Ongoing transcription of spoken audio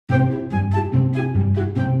The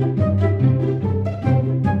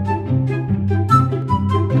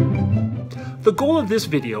goal of this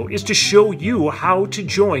video is to show you how to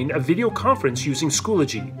join a video conference using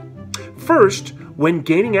Schoology. First, when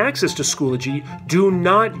gaining access to Schoology, do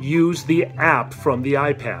not use the app from the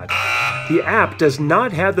iPad. The app does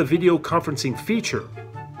not have the video conferencing feature.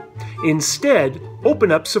 Instead,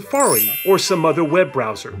 open up Safari or some other web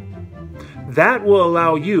browser. That will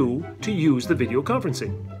allow you to use the video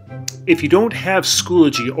conferencing. If you don't have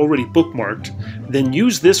Schoology already bookmarked, then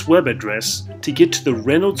use this web address to get to the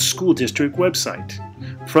Reynolds School District website.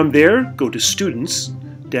 From there, go to Students,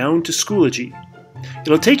 down to Schoology.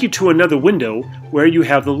 It'll take you to another window where you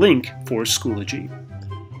have the link for Schoology.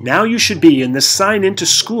 Now you should be in the Sign In to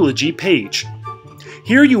Schoology page.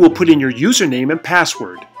 Here you will put in your username and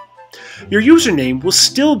password. Your username will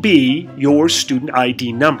still be your student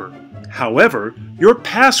ID number. However, your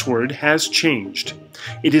password has changed.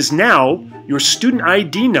 It is now your student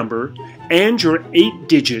ID number and your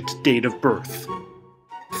 8-digit date of birth.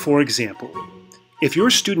 For example, if your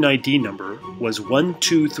student ID number was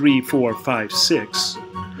 123456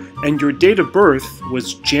 and your date of birth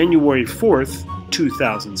was January 4th,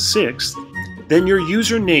 2006, then your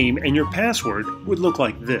username and your password would look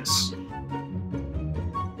like this.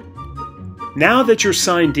 Now that you're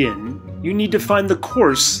signed in, you need to find the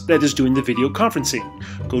course that is doing the video conferencing.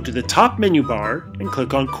 Go to the top menu bar and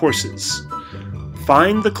click on Courses.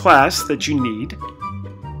 Find the class that you need,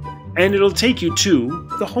 and it'll take you to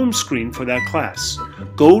the home screen for that class.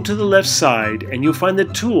 Go to the left side and you'll find the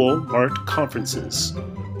tool marked Conferences.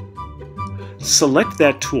 Select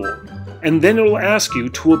that tool, and then it will ask you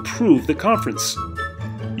to approve the conference.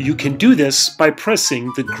 You can do this by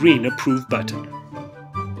pressing the green Approve button.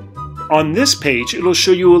 On this page, it'll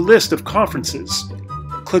show you a list of conferences.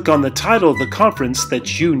 Click on the title of the conference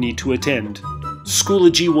that you need to attend.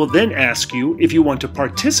 Schoology will then ask you if you want to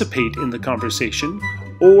participate in the conversation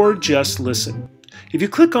or just listen. If you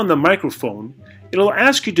click on the microphone, it'll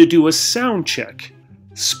ask you to do a sound check.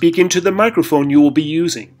 Speak into the microphone you will be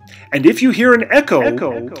using. And if you hear an echo,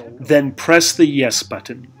 then press the Yes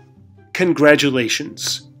button.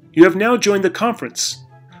 Congratulations! You have now joined the conference,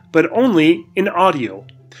 but only in audio.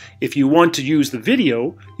 If you want to use the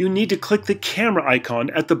video, you need to click the camera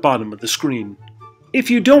icon at the bottom of the screen.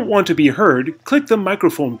 If you don't want to be heard, click the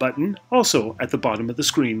microphone button, also at the bottom of the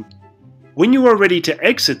screen. When you are ready to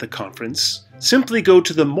exit the conference, simply go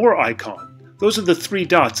to the More icon. Those are the 3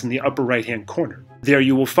 dots in the upper right-hand corner. There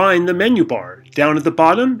you will find the menu bar. Down at the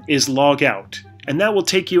bottom is Log Out, and that will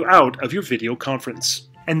take you out of your video conference.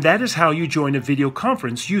 And that is how you join a video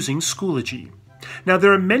conference using Schoology. Now,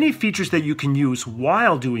 there are many features that you can use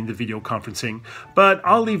while doing the video conferencing, but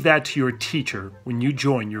I'll leave that to your teacher when you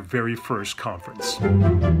join your very first conference.